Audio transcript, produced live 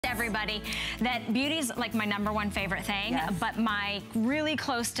everybody that beauty's like my #1 favorite thing, but my really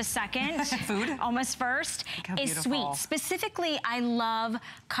close to second, food, almost first, is sweet. Specifically, I love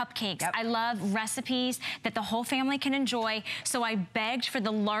cupcakes. I love recipes that the whole family can enjoy. So I begged for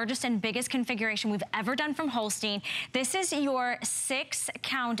the largest and biggest configuration we've ever done from Holstein. This is your 6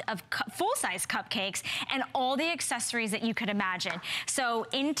 count of full-size cupcakes and all the accessories that you could imagine. So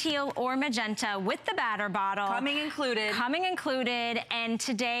in teal or magenta with the batter bottle. Coming included. Coming included. And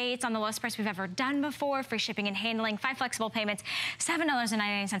today it's on the lowest price we've ever done before. Free shipping and handling, 5 flexible payments,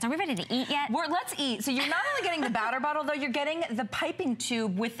 $7.99. Are we ready to eat yet? Let's eat. So you're not only getting the batter bottle though, you're getting the piping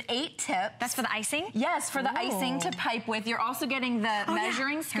tube with 8 tips. That's for the icing? Yes, for the icing to pipe with. You're also getting the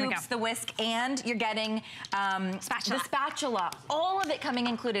measuring scoops, the whisk, and you're getting the spatula. All of it coming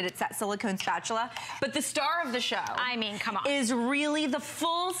included. It's that silicone spatula. But the star of the show, I mean, come on, is really the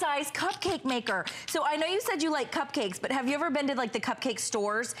full-size cupcake maker. So I know you said you like cupcakes, but have you ever been to like the cupcake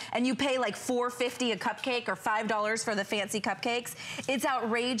stores and you pay like $4.50 a cupcake or $5 for the fancy cupcakes? It's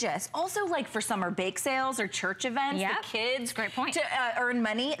outrageous. Also, like for summer bake sales or church events, the kids, great point, to earn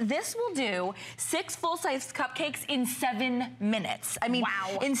money. This will do 6 full-size cupcakes in 7 minutes. I mean,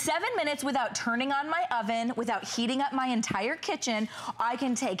 in 7 minutes, without turning on my oven, without heating up my entire kitchen, I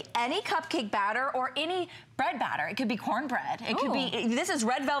can take any cupcake batter or any bread batter. It could be cornbread. It could be, this is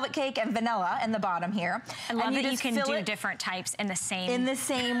red velvet cake and vanilla in the bottom here. I love that you can do different types in the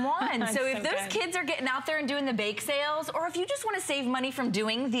same one. So if those kids are getting out there and doing the bake sales, or if you just want to save money from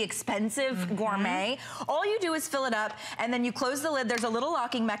doing the expensive gourmet, all you do is fill it up and then you close the lid. There's a little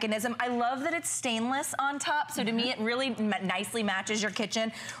locking mechanism. I love that it's stainless on top. So to me, it really nicely matches your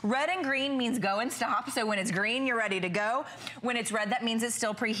kitchen. Red and green means go and stop. So when it's green, you're ready to go. When it's red, that means it's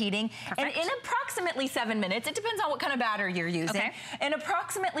still preheating. And in approximately 7 minutes, it depends on what kind of batter you're using. In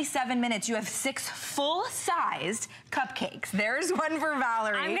approximately 7 minutes, you have 6 full-sized cupcakes. There's one for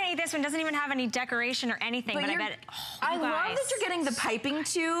Valerie. I'm gonna eat this one. Doesn't even have any decoration or anything, but I bet I love that you're getting the piping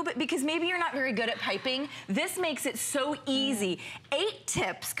tube because maybe you're not very good at piping. This makes it so easy. 8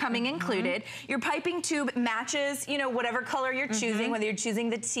 tips coming included. Your piping tube matches, you know, whatever color you're choosing, whether you're choosing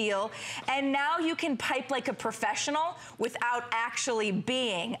the teal. And now you can pipe like a professional without actually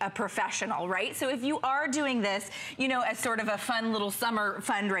being a professional, right? So if you are doing this, you know, as sort of a fun little summer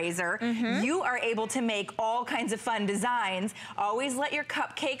fundraiser, you are able to make all kinds of fun designs. Always let your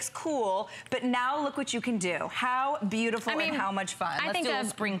cupcakes cool, but now look what you can do. How beautiful and how much fun. I think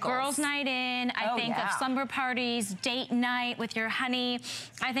of girls' night in. I think of slumber parties, date night with your honey.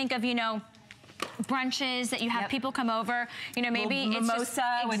 I think of, you know, brunches that you have people come over, you know, maybe it's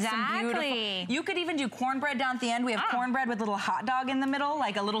mimosa with some beautiful. You could even do cornbread down at the end. We have cornbread with a little hot dog in the middle,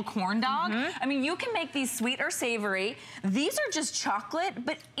 like a little corn dog. I mean, you can make these sweet or savory. These are just chocolate,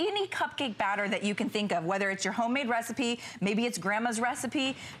 but any cupcake batter that you can think of, whether it's your homemade recipe, maybe it's grandma's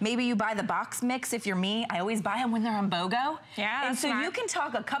recipe, maybe you buy the box mix. If you're me, I always buy them when they're on BOGO. And so you can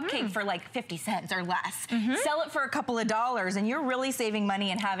talk a cupcake for like 50 cents or less. Sell it for a couple of dollars, and you're really saving money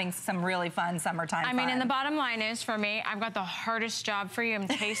and having some really fun summertime I mean, and the bottom line is, for me, I've got the hardest job for you. I'm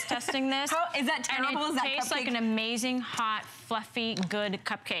taste testing this. Is that terrible? And it tastes like an amazing, hot, fluffy, good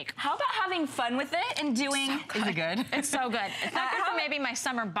cupcake. How about having fun with it and doing... Is it good? It's so good. It's not good for maybe my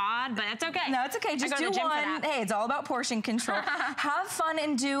summer bod, but it's okay. No, it's okay. Just do one. Hey, it's all about portion control. Have fun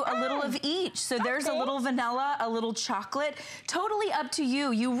and do a little of each. So there's a little vanilla, a little chocolate. Totally up to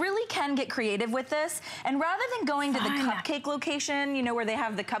you. You really can get creative with this. And rather than going to the cupcake location, you know, where they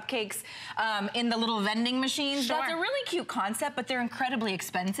have the cupcakes in the little vending machines, that's a really cute concept, but they're incredibly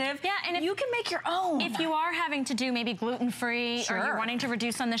expensive. Yeah, and if you can make your own. If you are having to do maybe gluten-free, or you're wanting to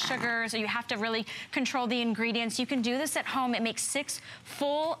reduce on the sugars, or you have to really control the ingredients, you can do this at home. It makes 6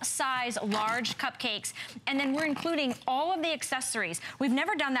 full-size large cupcakes, and then we're including all of the accessories. We've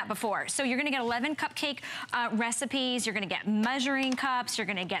never done that before. So you're gonna get 11 cupcake recipes, you're gonna get measuring cups, you're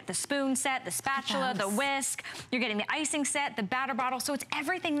gonna get the spoon set, the spatula, the whisk, you're getting the icing set, the batter bottle, so it's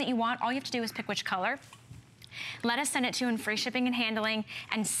everything that you want. All you have to do is pick which color. Let us send it to you in free shipping and handling,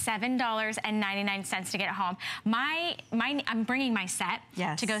 and $7.99 to get it home. I'm bringing my set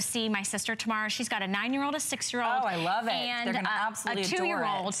to go see my sister tomorrow. She's got a 9-year-old, a 6-year-old. Oh, I love it. And they're gonna absolutely a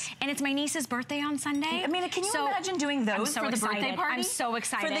 2-year-old. And it's my niece's birthday on Sunday. I mean, can you imagine doing those for the birthday party? I'm so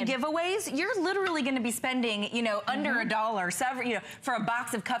excited. For the giveaways, you're literally gonna be spending, you know, under $1, several, you know, for a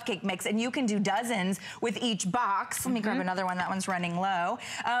box of cupcake mix, and you can do dozens with each box. Let me grab another one. That one's running low.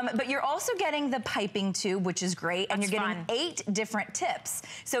 But you're also getting the piping tube, which which is great. And you're getting 8 different tips.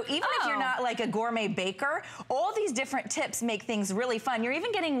 So even if you're not like a gourmet baker, all these different tips make things really fun. You're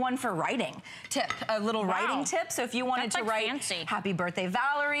even getting one for writing tip, a little writing tip. So if you wanted to write Happy Birthday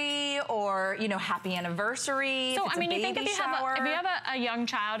Valerie, or you know, Happy Anniversary. So I mean, you think if you have a young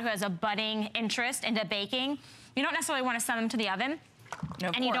child who has a budding interest into baking, you don't necessarily want to send them to the oven.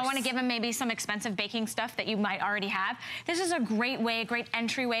 No, and you don't want to give them maybe some expensive baking stuff that you might already have. This is a great way, a great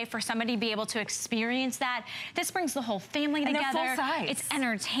entryway for somebody to be able to experience that. This brings the whole family together. They're full size. It's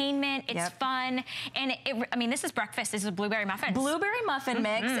entertainment, it's fun, and I mean, this is breakfast. This is blueberry muffins. Blueberry muffin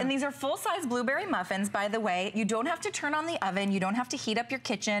mix, and these are full-size blueberry muffins, by the way. You don't have to turn on the oven. You don't have to heat up your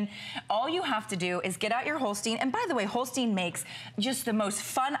kitchen. All you have to do is get out your Holstein, and by the way, Holstein makes just the most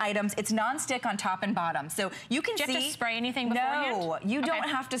fun items. It's non-stick on top and bottom, so you can do you have to spray anything beforehand? No, you don't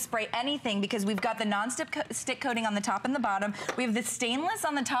have to spray anything because we've got the non-stick coating on the top and the bottom. We have the stainless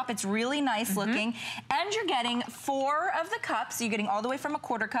on the top. It's really nice looking. And you're getting 4 of the cups. You're getting all the way from a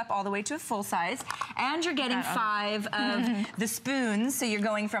quarter cup all the way to a full size. And you're getting 5 of the spoons. So you're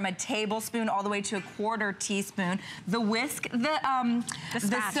going from a tablespoon all the way to a quarter teaspoon. The whisk, the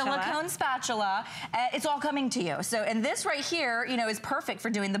silicone spatula, it's all coming to you. So, and this right here, you know, is perfect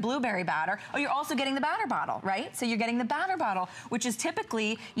for doing the blueberry batter. Oh, you're also getting the batter bottle, right? So you're getting the batter bottle, which is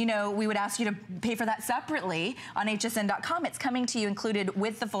typically, you know, we would ask you to pay for that separately on hsn.com. It's coming to you included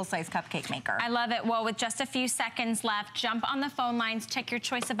with the full-size cupcake maker. I love it. Well, with just a few seconds left, jump on the phone lines, check your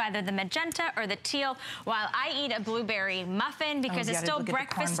choice of either the magenta or the teal while I eat a blueberry muffin because it's still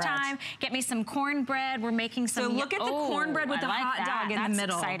breakfast time. Get me some cornbread. We're making some. So look at the cornbread with the hot dog in the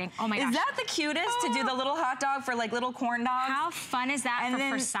middle. Exciting. Oh my gosh. Is that the cutest to do the little hot dog for like little corn dogs? How fun is that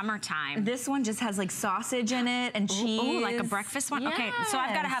for summertime? This one just has like sausage in it and cheese. Ooh, like a breakfast one? Yes. Okay, so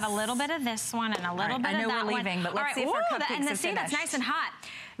I've got to have a little bit of this one and a little bit of that one. I know we're leaving, but let's see if our cupcakes are see, that's nice and hot.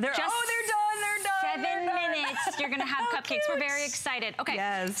 They're done. 7 minutes, you're gonna have cupcakes. We're very excited.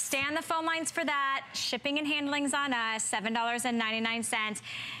 Okay, stay on the phone lines for that. Shipping and handling's on us, $7.99.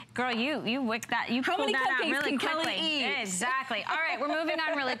 Girl, you wicked that. You pulled that out really quickly. Exactly. All right, we're moving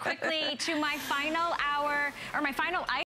on really quickly to my final hour, or my final item.